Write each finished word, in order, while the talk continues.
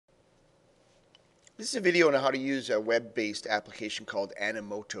This is a video on how to use a web-based application called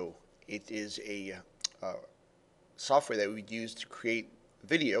Animoto. It is a software that we'd use to create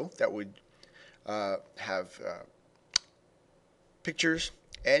video that would have pictures,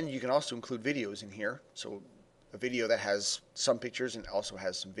 and you can also include videos in here. So a video that has some pictures and also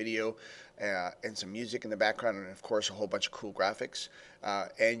has some video and some music in the background, and of course a whole bunch of cool graphics.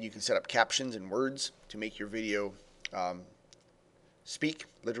 And you can set up captions and words to make your video speak,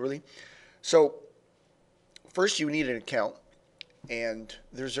 literally. So first you need an account, and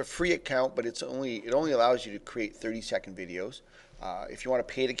there's a free account, but it only allows you to create 30-second videos. If you want a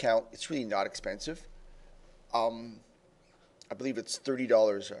paid account, it's really not expensive. I believe it's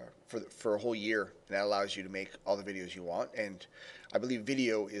 $30 for a whole year, and that allows you to make all the videos you want. And I believe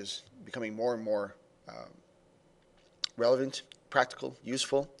video is becoming more and more relevant, practical,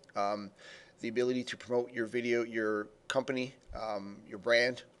 useful. The ability to promote your video, your company, your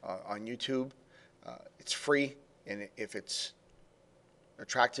brand on YouTube. It's free, and if it's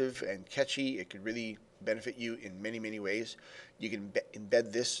attractive and catchy, it could really benefit you in many, many ways. You can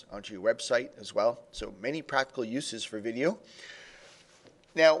embed this onto your website as well. So many practical uses for video.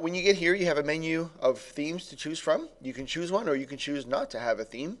 Now, when you get here, you have a menu of themes to choose from. You can choose one, or you can choose not to have a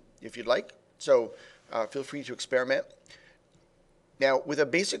theme if you'd like. So feel free to experiment. Now, with a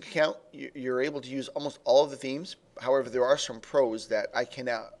basic account, you're able to use almost all of the themes. However, there are some pros that I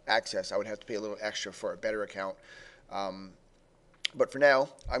cannot access. I would have to pay a little extra for a better account. But for now,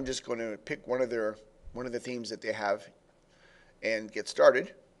 I'm just going to pick one of the themes that they have and get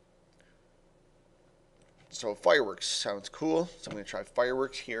started. So fireworks sounds cool. So I'm going to try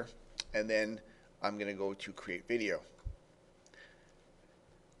fireworks here, and then I'm going to go to create video.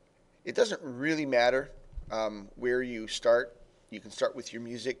 It doesn't really matter where you start. You can start with your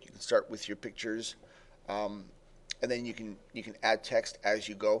music. You can start with your pictures, and then you can add text as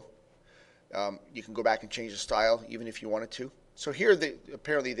you go. You can go back and change the style even if you wanted to. So here,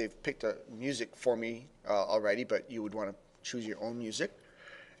 apparently they've picked a music for me already, but you would want to choose your own music.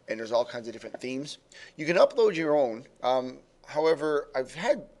 And there's all kinds of different themes. You can upload your own. However, I've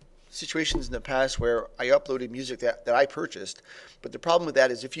had situations in the past where I uploaded music that I purchased, but the problem with that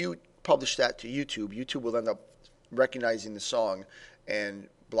is if you publish that to YouTube, YouTube will end up recognizing the song and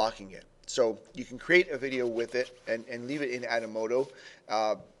blocking it. So you can create a video with it and leave it in Animoto,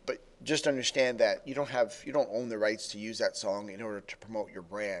 but just understand that you don't own the rights to use that song in order to promote your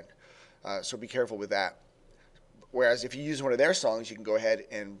brand. So be careful with that. Whereas if you use one of their songs, you can go ahead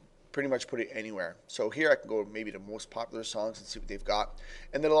and pretty much put it anywhere. So here I can go maybe to most popular songs and see what they've got,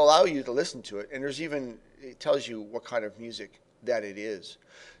 and it'll allow you to listen to it. And it tells you what kind of music that it is,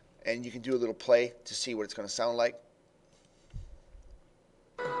 and you can do a little play to see what it's going to sound like.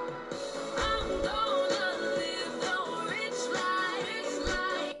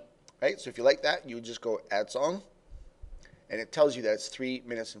 Right, so if you like that, you would just go add song, and it tells you that it's 3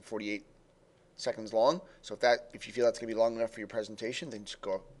 minutes and 48 seconds long. So if you feel that's going to be long enough for your presentation, then just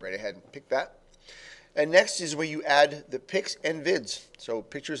go right ahead and pick that. And next is where you add the pics and vids, so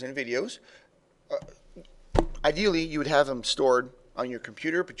pictures and videos. Ideally, you would have them stored on your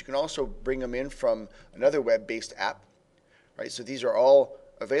computer, but you can also bring them in from another web-based app. Right, so these are all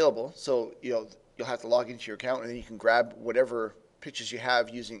available. So you'll have to log into your account, and then you can grab whatever pictures you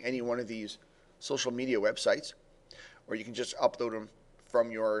have using any one of these social media websites, or you can just upload them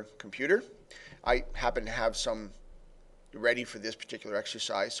from your computer. I happen to have some ready for this particular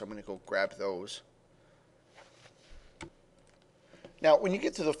exercise, so I'm going to go grab those. Now, when you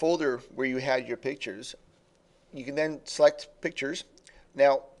get to the folder where you had your pictures, you can then select pictures.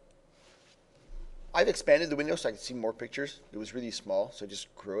 Now, I've expanded the window so I can see more pictures. It was really small, so I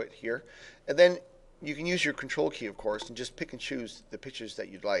just grew it here. And then you can use your control key, of course, and just pick and choose the pictures that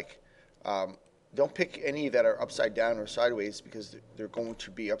you'd like. Don't pick any that are upside down or sideways, because they're going to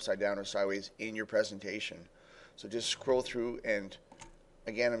be upside down or sideways in your presentation. So just scroll through, and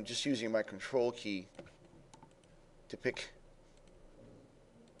again, I'm just using my control key to pick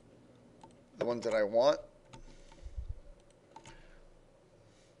the ones that I want.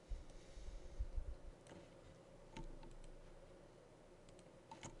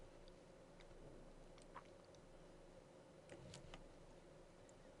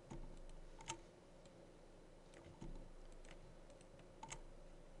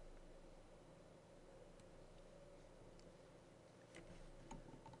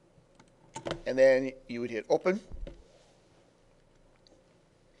 And then you would hit open.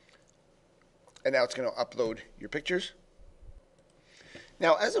 And now it's going to upload your pictures.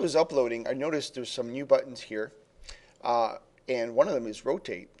 Now, as it was uploading, I noticed there's some new buttons here. And one of them is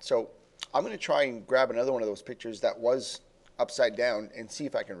rotate. So I'm going to try and grab another one of those pictures that was upside down and see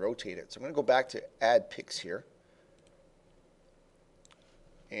if I can rotate it. So I'm going to go back to add pics here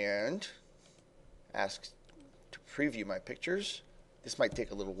and ask to preview my pictures. This might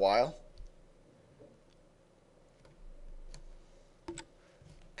take a little while.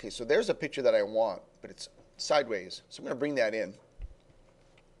 Okay, so there's a picture that I want, but it's sideways. So I'm going to bring that in.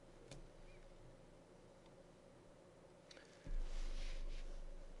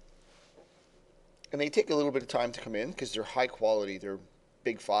 And they take a little bit of time to come in because they're high quality, they're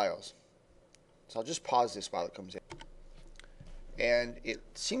big files. So I'll just pause this while it comes in. And it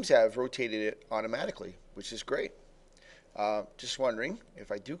seems to have rotated it automatically, which is great. Just wondering,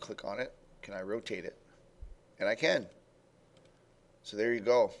 if I do click on it, can I rotate it? And I can. So there you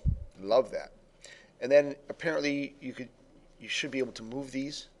go. Love that. And then apparently you should be able to move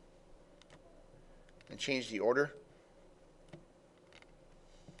these and change the order.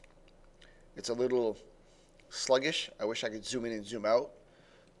 It's a little sluggish. I wish I could zoom in and zoom out,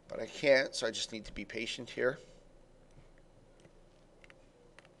 but I can't, so I just need to be patient here.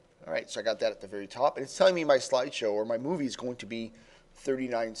 All right, so I got that at the very top, and it's telling me my slideshow or my movie is going to be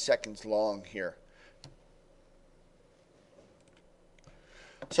 39 seconds long here.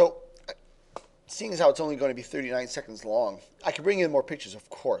 So, seeing as how it's only going to be 39 seconds long, I can bring in more pictures, of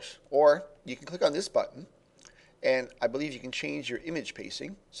course, or you can click on this button, and I believe you can change your image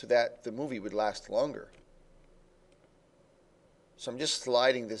pacing so that the movie would last longer. So I'm just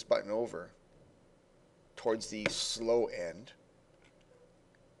sliding this button over towards the slow end.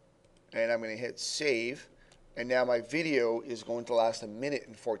 And I'm going to hit save. And now my video is going to last 1 minute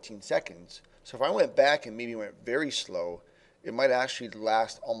and 14 seconds. So if I went back and maybe went very slow, it might actually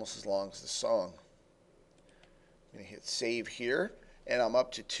last almost as long as the song. I'm going to hit save here. And I'm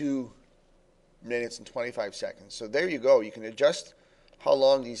up to 2 minutes and 25 seconds. So there you go. You can adjust how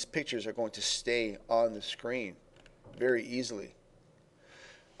long these pictures are going to stay on the screen very easily.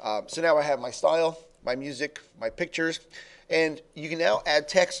 So now I have my style, my music, my pictures, and you can now add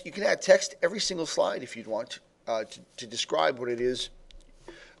text. You can add text every single slide if you'd want to describe what it is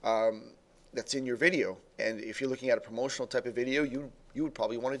that's in your video. And if you're looking at a promotional type of video, you would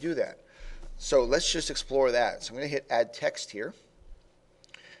probably want to do that. So let's just explore that. So I'm going to hit add text here.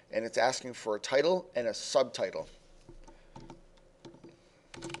 And it's asking for a title and a subtitle.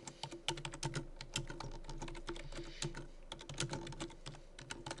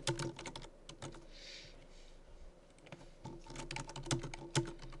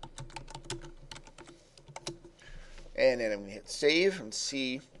 And then I'm going to hit save and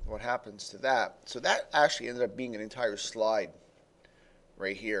see what happens to that. So that actually ended up being an entire slide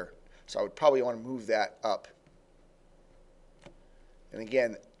right here. So I would probably want to move that up. And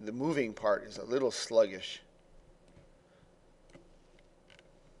again, the moving part is a little sluggish.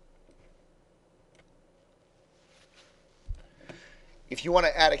 If you want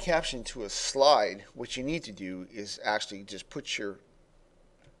to add a caption to a slide, what you need to do is actually just put your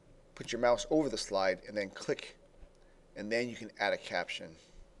mouse over the slide and then click, and then you can add a caption.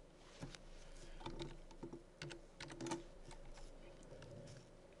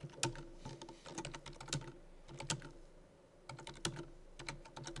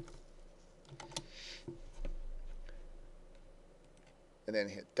 And then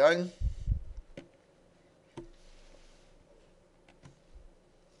hit done.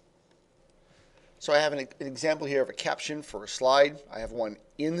 So I have an example here of a caption for a slide. I have one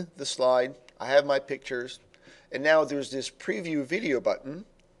in the slide. I have my pictures. And now there's this preview video button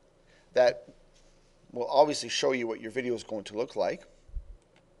that will obviously show you what your video is going to look like.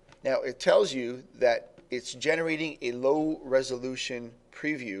 Now it tells you that it's generating a low resolution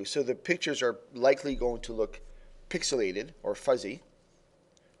preview, so the pictures are likely going to look pixelated or fuzzy.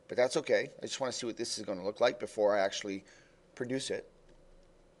 But that's okay. I just want to see what this is going to look like before I actually produce it.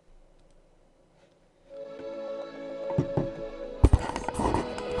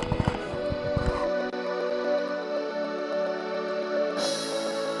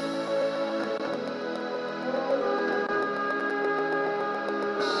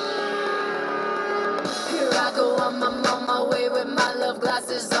 Here I go, I'm on my way with my love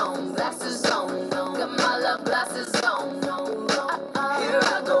glasses on, glasses on. Got my love glasses on. Here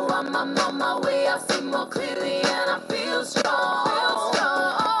I go, I'm on my way. I see more clearly and I feel strong.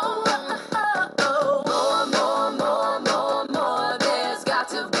 More. There's got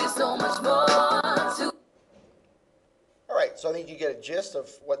to be so much more. All right, so I think you get a gist of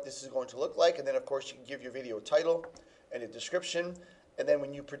what this is going to look like, and then of course you can give your video a title and a description, and then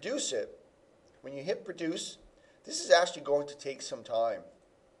when you produce it, when you hit produce, this is actually going to take some time.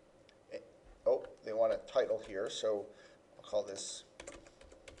 Oh, they want a title here, so I'll call this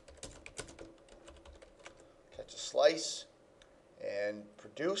Catch a Slice. and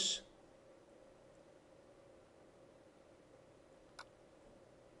produce.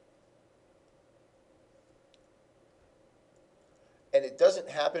 And it doesn't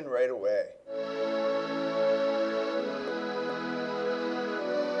happen right away.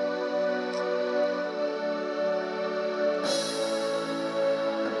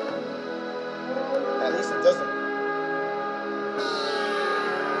 At least it doesn't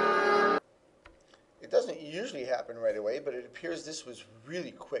usually happen right away, but it appears this was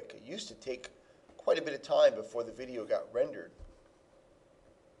really quick. It used to take quite a bit of time before the video got rendered.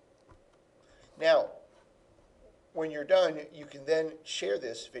 Now, when you're done, you can then share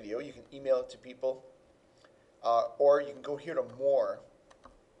this video. You can email it to people, or you can go here to more,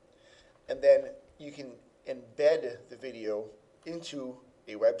 and then you can embed the video into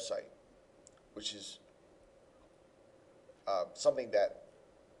a website, which is something that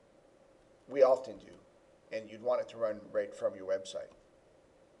we often do, and you'd want it to run right from your website.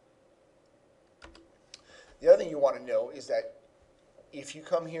 The other thing you want to know is that if you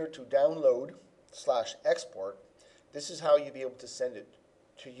come here to download/export, this is how you'll be able to send it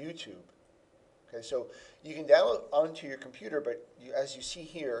to YouTube. Okay, so you can download onto your computer, but as you see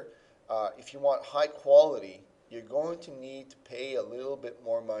here, if you want high quality, you're going to need to pay a little bit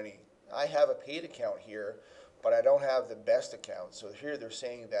more money. I have a paid account here, but I don't have the best account. So here they're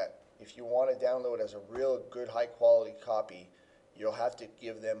saying that if you want to download as a real good high quality copy, you'll have to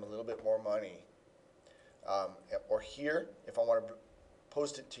give them a little bit more money. Or here, if I want to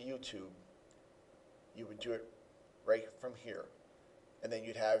post it to YouTube, you would do it right from here. And then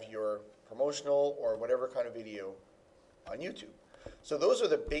you'd have your promotional or whatever kind of video on YouTube. So those are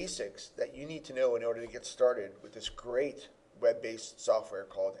the basics that you need to know in order to get started with this great web-based software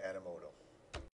called Animoto.